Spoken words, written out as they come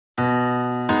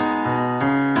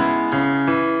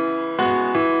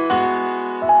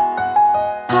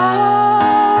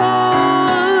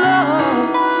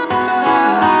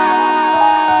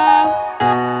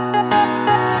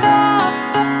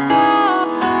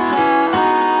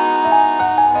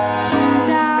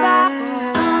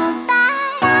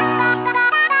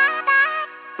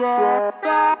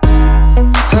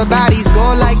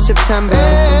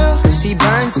September. She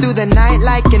burns through the night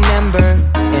like an ember,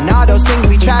 and all those things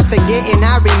we tried forgetting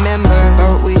I remember.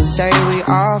 But we say we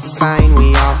all fine,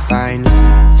 we all fine.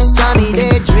 Sunny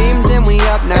day dreams and we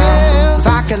up now.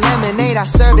 Vodka lemonade, I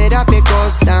serve it up, it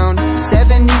goes down.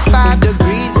 75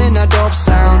 degrees in a dope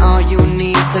sound. All you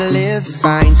need to live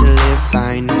fine, to live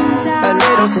fine. A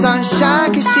little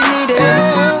sunshine cause she needed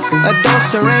a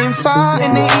dose of rainfall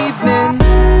in the evening.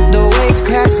 The waves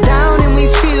crash down and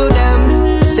we feel them.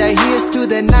 Say here's to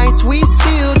the nights we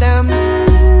steal them.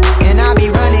 And I'll be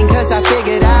running cause I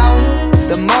figured out,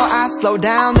 the more I slow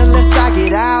down, the less I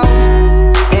get out.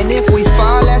 And if we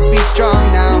fall, let's be strong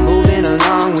now. Moving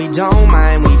along, we don't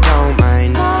mind, we don't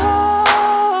mind.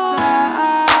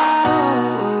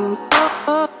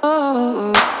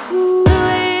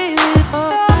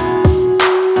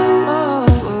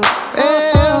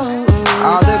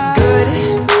 All the good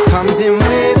comes in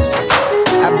waves.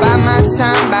 I buy my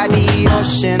time by the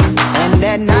ocean, and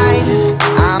at night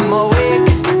I'm awake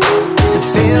to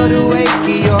feel the wake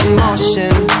of your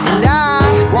motion. And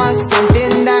I want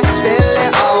something that's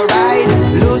feeling alright.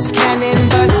 Loose cannon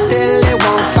but still it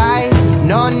won't fight.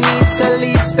 No need to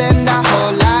leave, spend our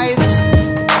whole lives.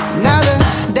 Another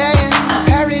day in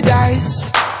paradise.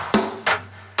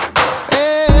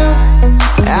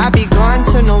 I'll be going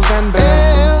to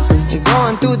November,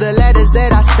 going through the letters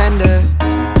that I send her,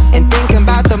 and thinking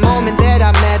about the moment that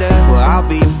I met her. Well, I'll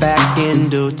be back in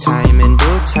due time, in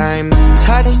due time.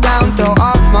 Touchdown, throw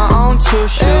off my own two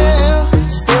shoes.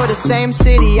 Still the same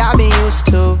city I've been used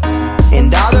to,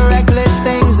 and all the reckless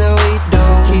things that we do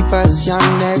keep us young,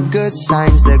 they're good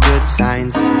signs, they're good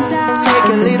signs. Take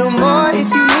a little more if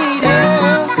you need it.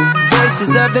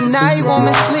 Voices of the night won't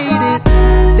mislead it.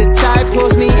 The tide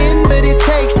pulls me in but it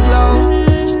takes slow.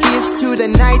 Here's to the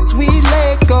nights we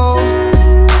let go.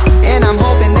 And I'm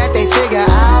hoping that they figure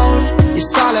out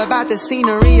it's all about the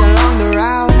scenery along the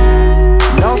route.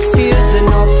 No fears and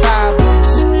no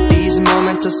problems. These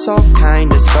moments are so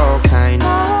kind, they're so kind.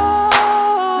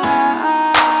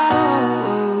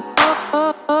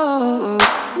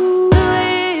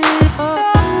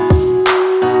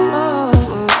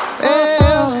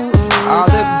 All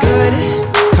the good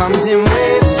comes in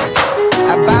waves.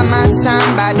 I buy my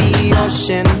time by the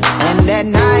ocean, and at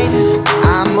night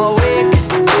I'm awake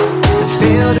to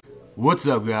feel. What's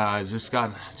up, guys? Just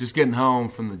getting home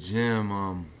from the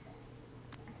gym.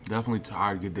 Definitely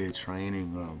tired. Good day of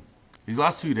training. These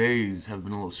last 2 days have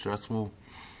been a little stressful,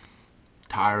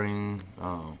 tiring.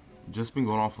 Just been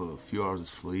going off a few hours of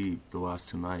sleep the last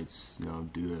 2 nights, you know,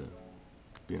 due to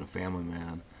being a family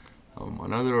man. I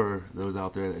know there are those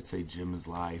out there that say gym is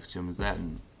life, gym is that,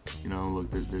 and you know,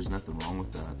 look, there's nothing wrong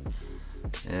with that.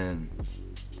 And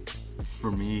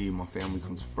for me, my family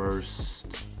comes first,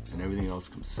 and everything else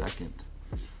comes second.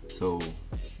 So,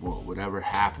 well, whatever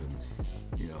happens,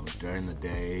 you know, during the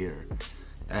day or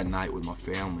at night with my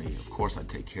family, of course I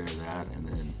take care of that. And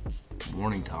then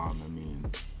morning time, I mean,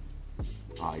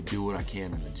 I do what I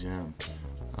can in the gym.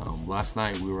 Last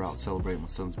night we were out celebrating my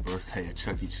son's birthday at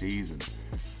Chuck E. Cheese, and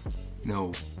you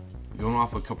know, going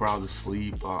off a couple hours of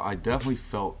sleep, I definitely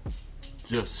felt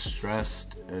just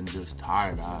stressed and just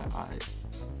tired. I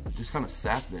just kind of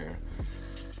sat there,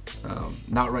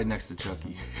 not right next to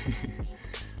Chucky,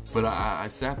 but I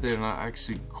sat there and I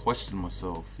actually questioned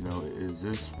myself, you know, is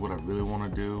this what I really want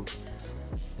to do?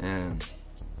 And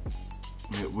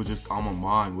it was just on my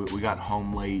mind. We got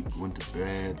home late, went to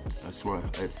bed. I swear,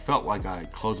 it felt like I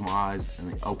closed my eyes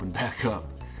and they opened back up.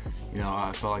 You know,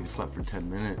 I felt like I slept for 10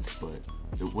 minutes, but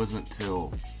it wasn't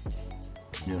till,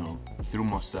 you know, through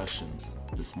my session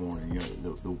this morning, you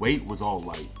know, the weight was all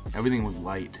light. Everything was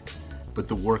light, but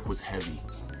the work was heavy.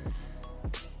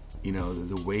 You know,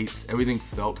 the weights, everything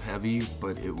felt heavy,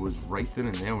 but it was right then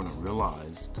and there when I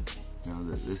realized, you know,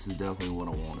 that this is definitely what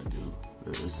I want to do.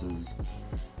 That this is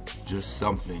just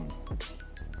something,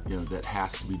 you know, that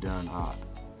has to be done.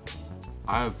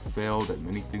 I have failed at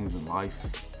many things in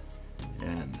life,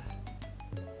 and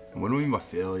what I mean by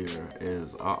failure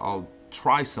is I'll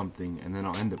try something and then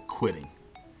I'll end up quitting.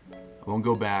 I won't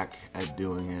go back at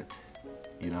doing it.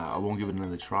 You know, I won't give it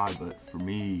another try. But for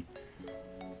me,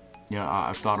 you know,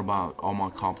 I've thought about all my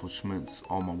accomplishments,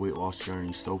 all my weight loss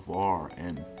journey so far,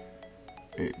 and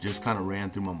it just kind of ran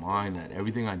through my mind that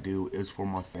everything I do is for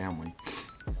my family.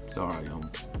 Sorry,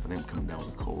 I think I'm coming down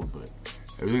with a cold, but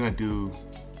everything I do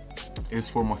is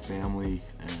for my family.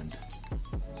 And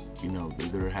you know,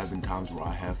 there have been times where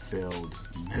I have failed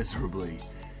miserably,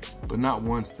 but not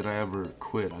once did I ever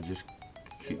quit. I just,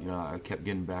 you know, I kept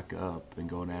getting back up and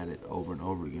going at it over and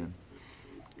over again.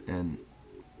 And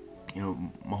you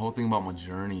know, my whole thing about my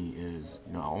journey is,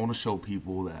 you know, I want to show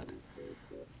people that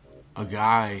a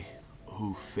guy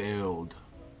who failed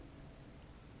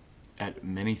at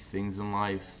many things in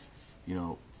life,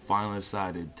 finally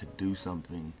decided to do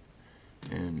something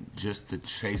and just to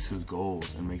chase his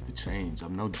goals and make the change.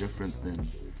 I'm no different than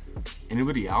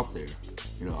anybody out there.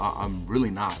 I'm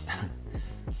really not.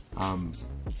 I'm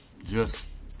just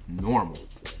normal.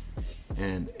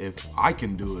 And if I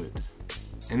can do it,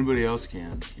 anybody else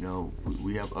can.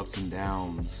 We have ups and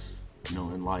downs,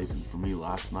 in life. And for me,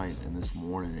 last night and this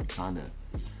morning, it kind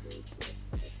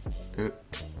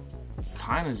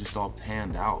of just all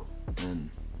panned out. And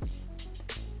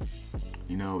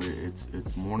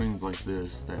it's mornings like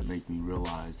this that make me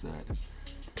realize that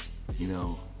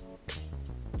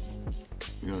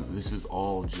this is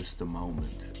all just a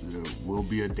moment. There will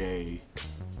be a day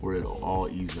where it'll all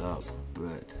ease up,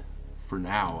 but for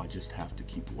now I just have to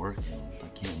keep working. I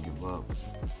can't give up.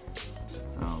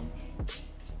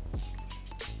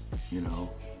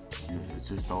 It's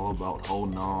just all about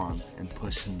holding on and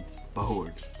pushing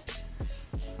forward.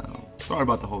 Sorry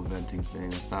about the whole venting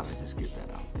thing. I thought I'd just get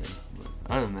that out there. But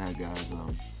other than that, guys,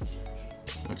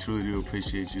 I truly do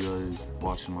appreciate you guys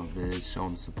watching my vids,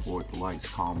 showing the support, the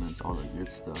likes, comments, all that good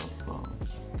stuff.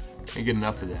 Can't get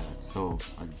enough of that. So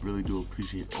I really do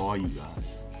appreciate all you guys.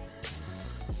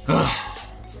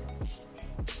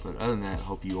 But other than that,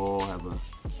 hope you all have a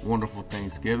wonderful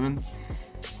Thanksgiving.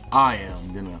 I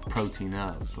am gonna protein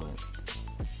up, but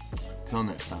till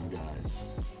next time, guys.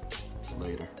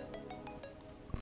 Later.